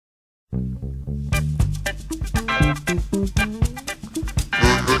Welcome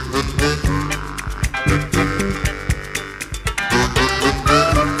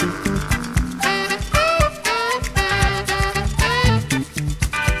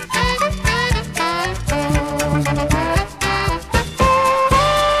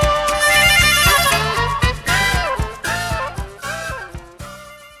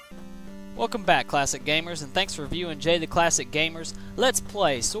back, Classic Gamers, and thanks for viewing Jay the Classic Gamers. Let's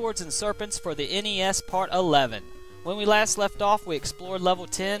play Swords and Serpents for the NES Part 11. When we last left off, we explored level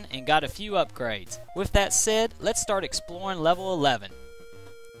 10 and got a few upgrades. With that said, let's start exploring level 11.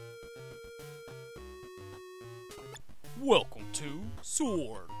 Welcome to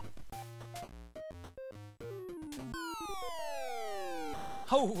Sword.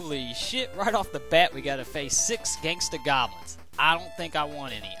 Holy shit, right off the bat we gotta face 6 gangsta goblins. I don't think I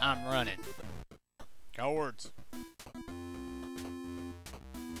want any. I'm running. Cowards.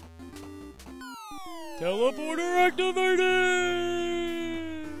 Teleporter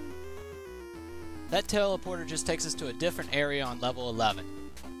activated! That teleporter just takes us to a different area on level 11.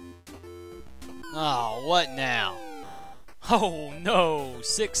 Oh, what now? Oh no!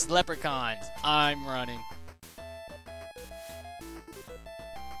 6 leprechauns. I'm running.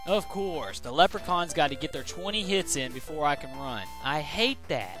 Of course, the leprechauns got to get their 20 hits in before I can run. I hate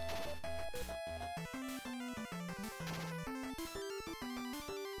that.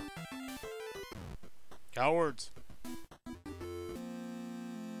 Cowards.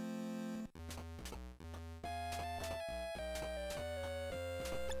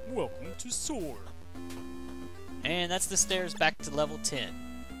 Welcome to Sword. And that's the stairs back to level 10.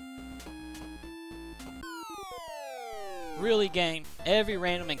 Really, game? Every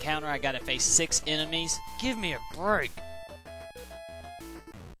random encounter I gotta face 6 enemies? Give me a break!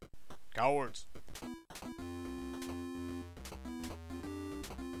 Cowards.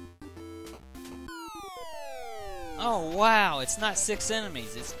 Oh wow, it's not 6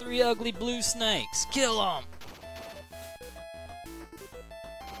 enemies, it's 3 ugly blue snakes. Kill them!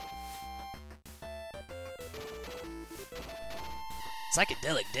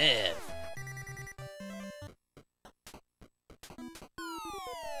 Psychedelic death.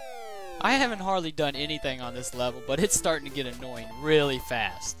 I haven't hardly done anything on this level, but it's starting to get annoying really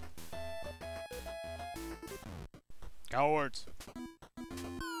fast. Cowards.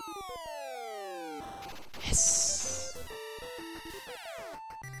 Yes.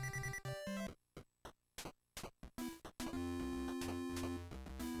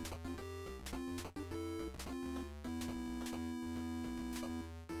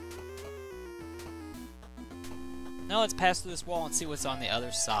 Now let's pass through this wall and see what's on the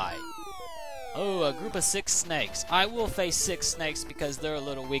other side. Oh, a group of 6 snakes. I will face 6 snakes because they're a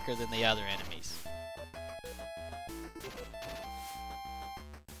little weaker than the other enemies.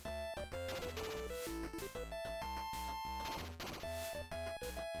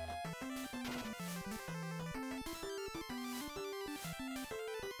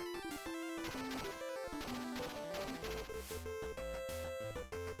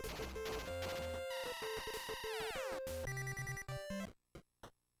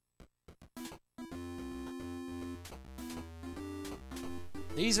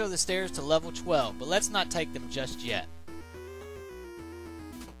 These are the stairs to level 12, but let's not take them just yet.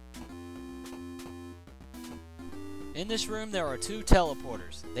 In this room there are 2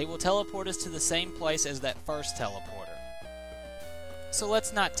 teleporters. They will teleport us to the same place as that first teleporter. So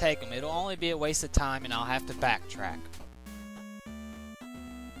let's not take them, it'll only be a waste of time and I'll have to backtrack.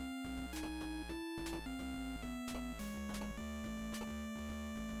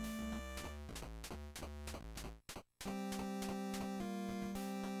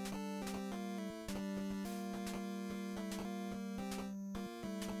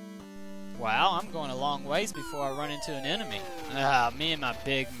 Wow, I'm going a long ways before I run into an enemy. Ah, me and my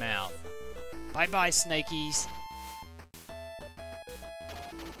big mouth. Bye-bye, snakies.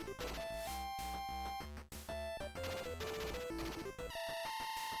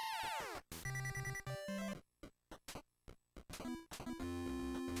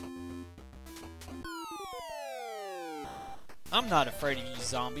 I'm not afraid of you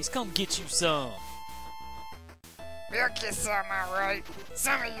zombies. Come get you some. Milk you some, alright?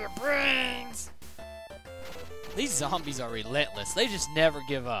 Some of your brains! These zombies are relentless. They just never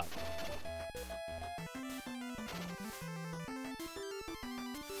give up.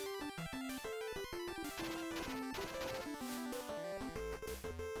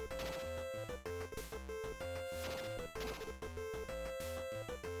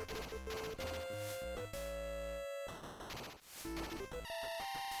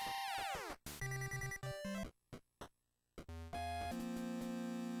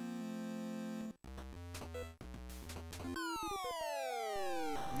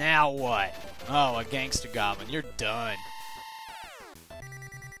 Now what? Oh, a gangster goblin. You're done.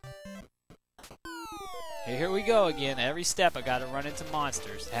 Here we go again. Every step I gotta run into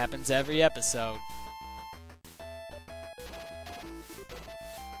monsters. Happens every episode.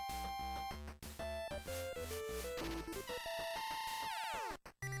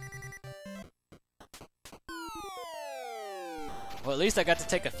 Well, at least I got to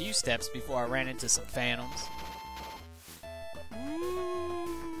take a few steps before I ran into some phantoms.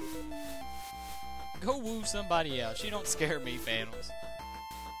 Go woo somebody else. You don't scare me, phantoms.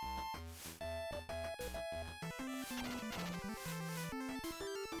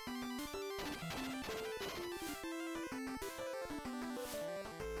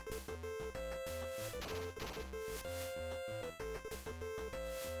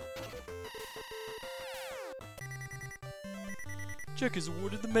 Jack is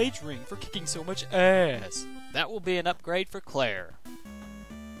awarded the Mage Ring for kicking so much ass. That will be an upgrade for Claire.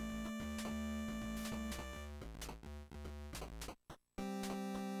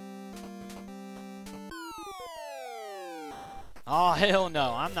 Oh hell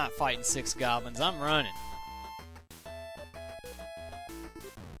no, I'm not fighting 6 goblins, I'm running.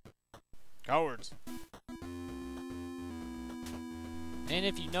 Cowards. And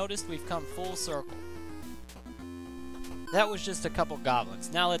if you noticed, we've come full circle. That was just a couple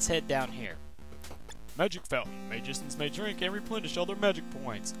goblins. Now let's head down here. Magic fountain. Magicians may drink and replenish all their magic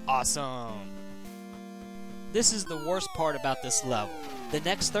points. Awesome! This is the worst part about this level. The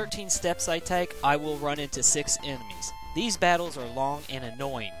next 13 steps I take, I will run into 6 enemies. These battles are long and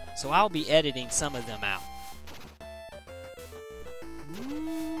annoying, so I'll be editing some of them out.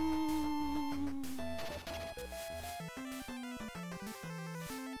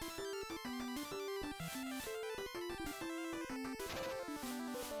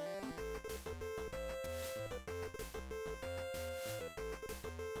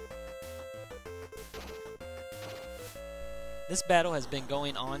 This battle has been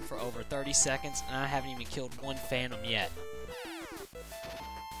going on for over 30 seconds, and I haven't even killed one phantom yet.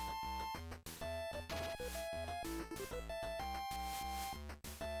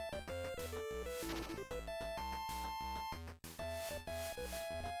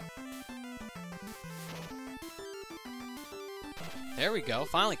 There we go,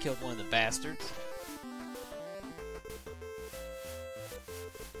 finally killed one of the bastards.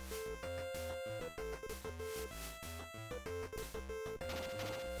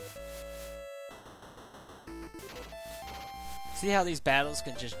 See how these battles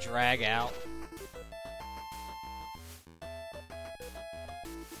can just drag out?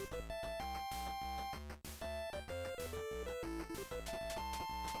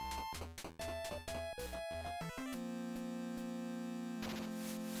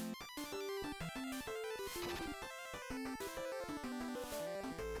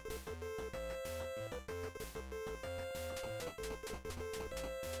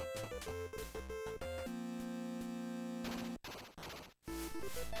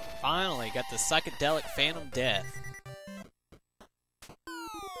 Finally, got the psychedelic phantom death.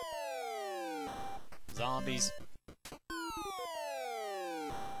 Zombies.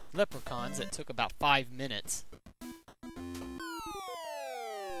 Leprechauns that took about 5 minutes.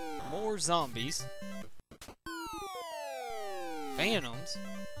 More zombies. Phantoms.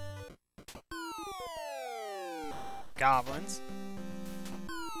 Goblins.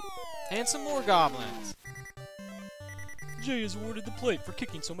 And some more goblins. Jay is awarded the plate for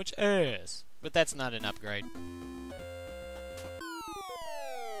kicking so much ass. But that's not an upgrade.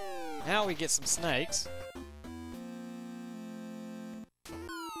 Now we get some snakes.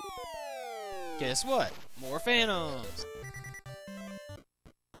 Guess what? More phantoms.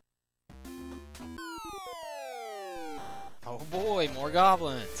 Oh boy, more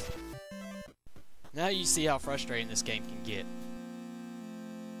goblins. Now you see how frustrating this game can get.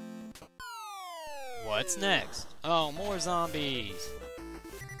 What's next? Oh, more zombies.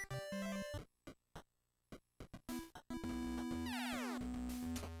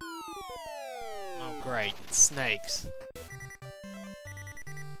 Oh great, it's snakes.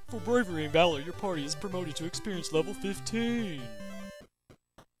 For bravery and valor, your party is promoted to experience level 15.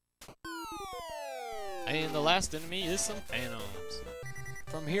 And the last enemy is some phantoms.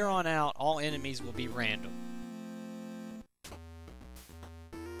 From here on out, all enemies will be random.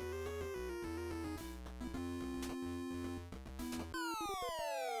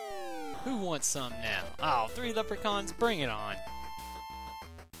 Who wants some now? Oh, 3 leprechauns, bring it on.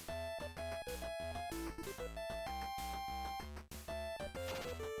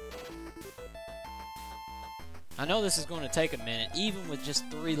 I know this is going to take a minute, even with just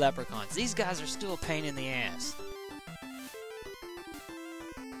 3 leprechauns. These guys are still a pain in the ass.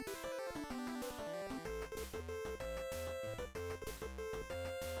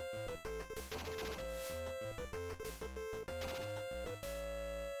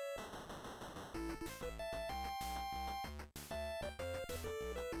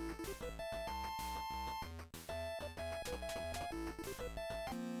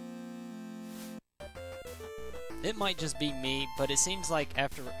 It might just be me, but it seems like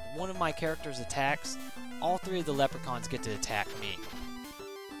after one of my characters attacks, all three of the leprechauns get to attack me.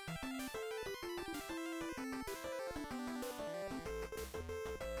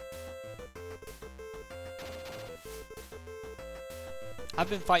 I've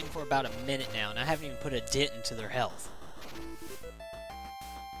been fighting for about a minute now, and I haven't even put a dent into their health.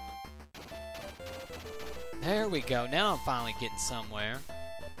 There we go, now I'm finally getting somewhere.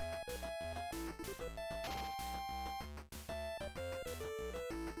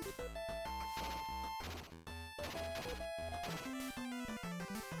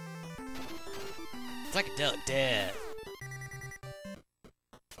 Psychedelic death.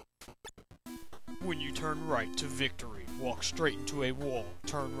 When you turn right to victory, walk straight into a wall,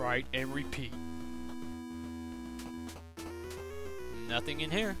 turn right, and repeat. Nothing in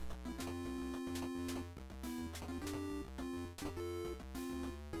here.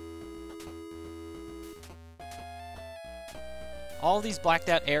 All these blacked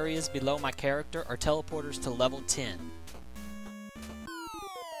out areas below my character are teleporters to level 10.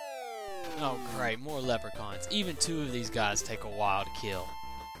 Oh great, more leprechauns. Even two of these guys take a while to kill.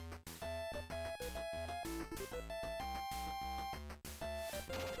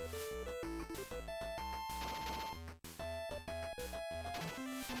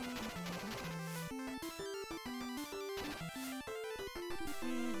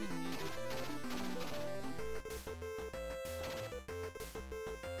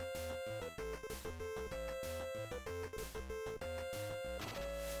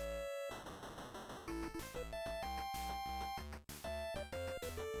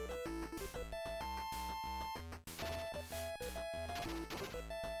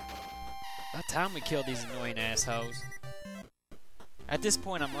 About time we kill these annoying assholes. At this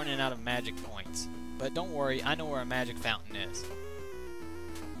point I'm running out of magic points, but don't worry, I know where a magic fountain is.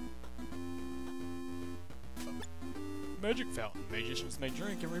 Magic fountain. Magicians may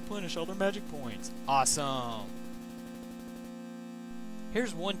drink and replenish all their magic points. Awesome!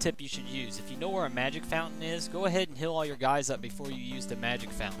 Here's one tip you should use. If you know where a magic fountain is, go ahead and heal all your guys up before you use the magic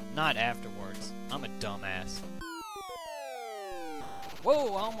fountain, not afterwards. I'm a dumbass.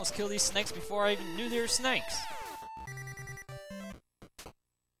 Whoa, I almost killed these snakes before I even knew they were snakes.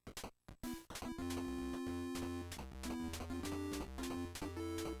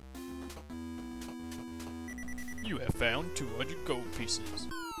 You have found 200 gold pieces.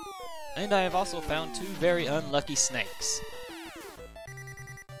 And I have also found two very unlucky snakes.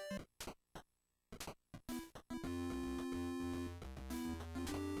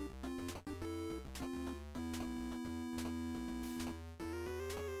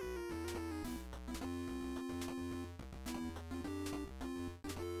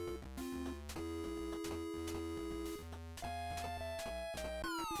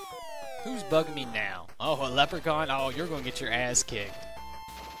 Who's bugging me now? Oh, a leprechaun? Oh, you're gonna get your ass kicked.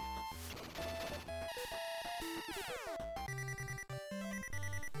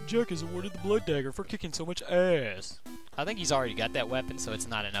 Jack is awarded the blood dagger for kicking so much ass. I think he's already got that weapon, so it's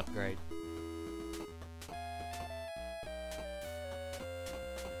not an upgrade.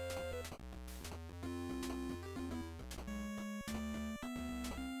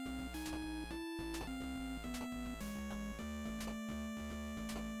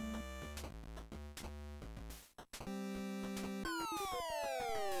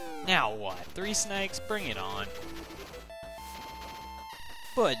 Now what? 3 snakes? Bring it on.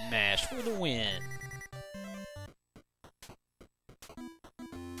 Button mash for the win.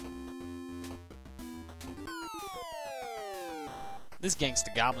 This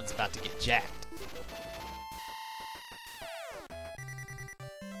gangsta goblin's about to get jacked.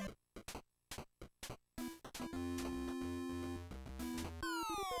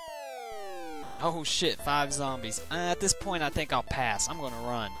 Oh shit, 5 zombies. At this point I think I'll pass. I'm gonna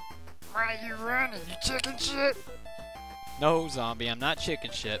run. Why are you running, you chicken shit? No, zombie, I'm not chicken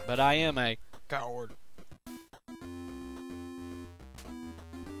shit, but I am a coward.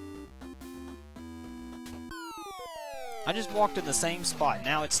 I just walked in the same spot.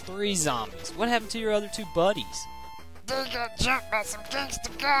 Now it's 3 zombies. What happened to your other 2 buddies? They got jumped by some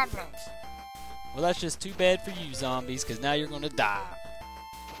gangster goblins. Well, that's just too bad for you, zombies, because now you're gonna die.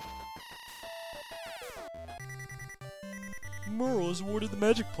 Merle is awarded the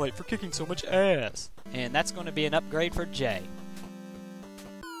magic plate for kicking so much ass. And that's going to be an upgrade for Jay.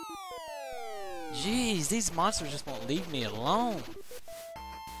 Jeez, these monsters just won't leave me alone.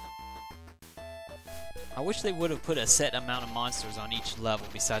 I wish they would have put a set amount of monsters on each level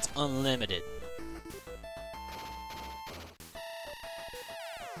besides unlimited.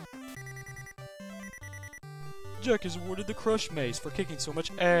 Jack is awarded the crush mace for kicking so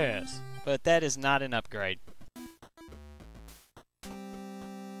much ass. But that is not an upgrade.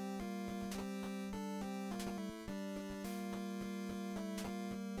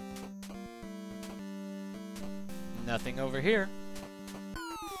 Nothing over here.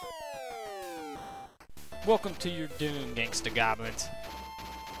 Welcome to your doom, gangsta goblins.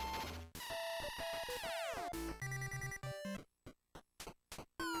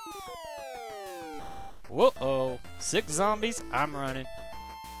 Whoa-oh. 6 zombies, I'm running.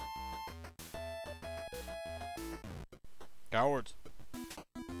 Cowards.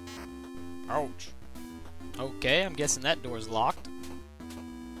 Ouch. Okay, I'm guessing that door's locked.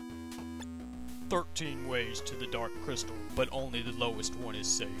 13 ways to the Dark Crystal, but only the lowest one is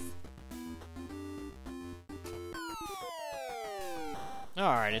safe.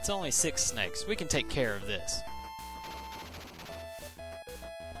 Alright, it's only 6 snakes. We can take care of this.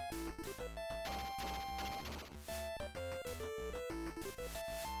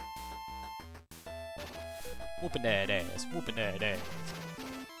 Whooping that ass, whooping that ass.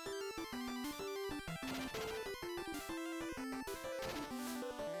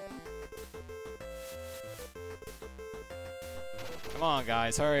 Come on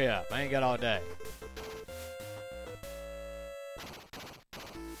guys, hurry up. I ain't got all day.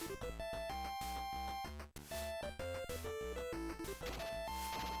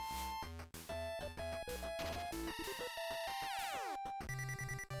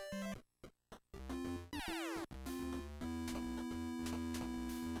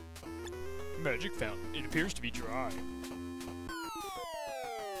 Magic fountain. It appears to be dry.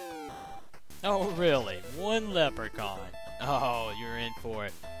 Oh really? 1 leprechaun. Oh, you're in for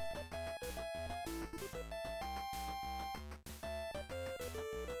it.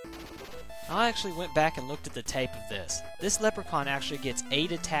 I actually went back and looked at the tape of this. This leprechaun actually gets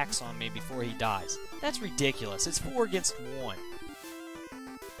 8 attacks on me before he dies. That's ridiculous. It's 4 against 1.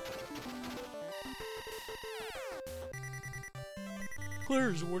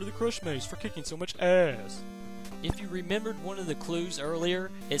 Claire's awarded the Crush Mace for kicking so much ass. If you remembered one of the clues earlier,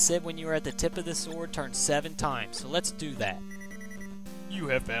 it said when you were at the tip of the sword, turn 7 times, so let's do that. You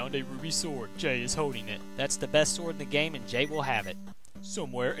have found a ruby sword. Jay is holding it. That's the best sword in the game and Jay will have it.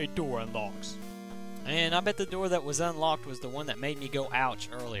 Somewhere a door unlocks. And I bet the door that was unlocked was the one that made me go ouch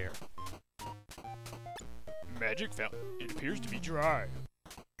earlier. Magic fountain. It appears to be dry.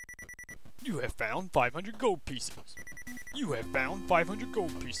 You have found 500 gold pieces. You have found 500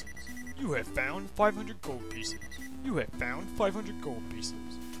 gold pieces. You have found 500 gold pieces. You have found 500 gold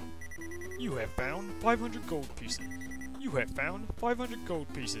pieces. You have found 500 gold pieces. You have found 500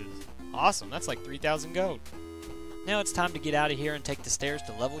 gold pieces. Awesome, that's like 3,000 gold. Now it's time to get out of here and take the stairs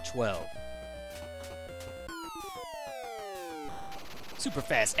to level 12. Super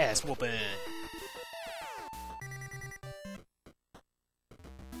fast ass whooping.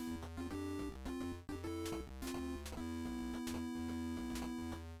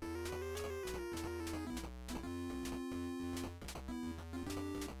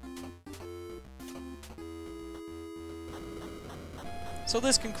 So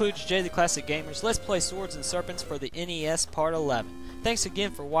this concludes Jay the Classic Gamer's Let's Play Swords and Serpents for the NES Part 11. Thanks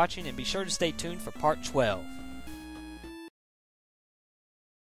again for watching and be sure to stay tuned for Part 12.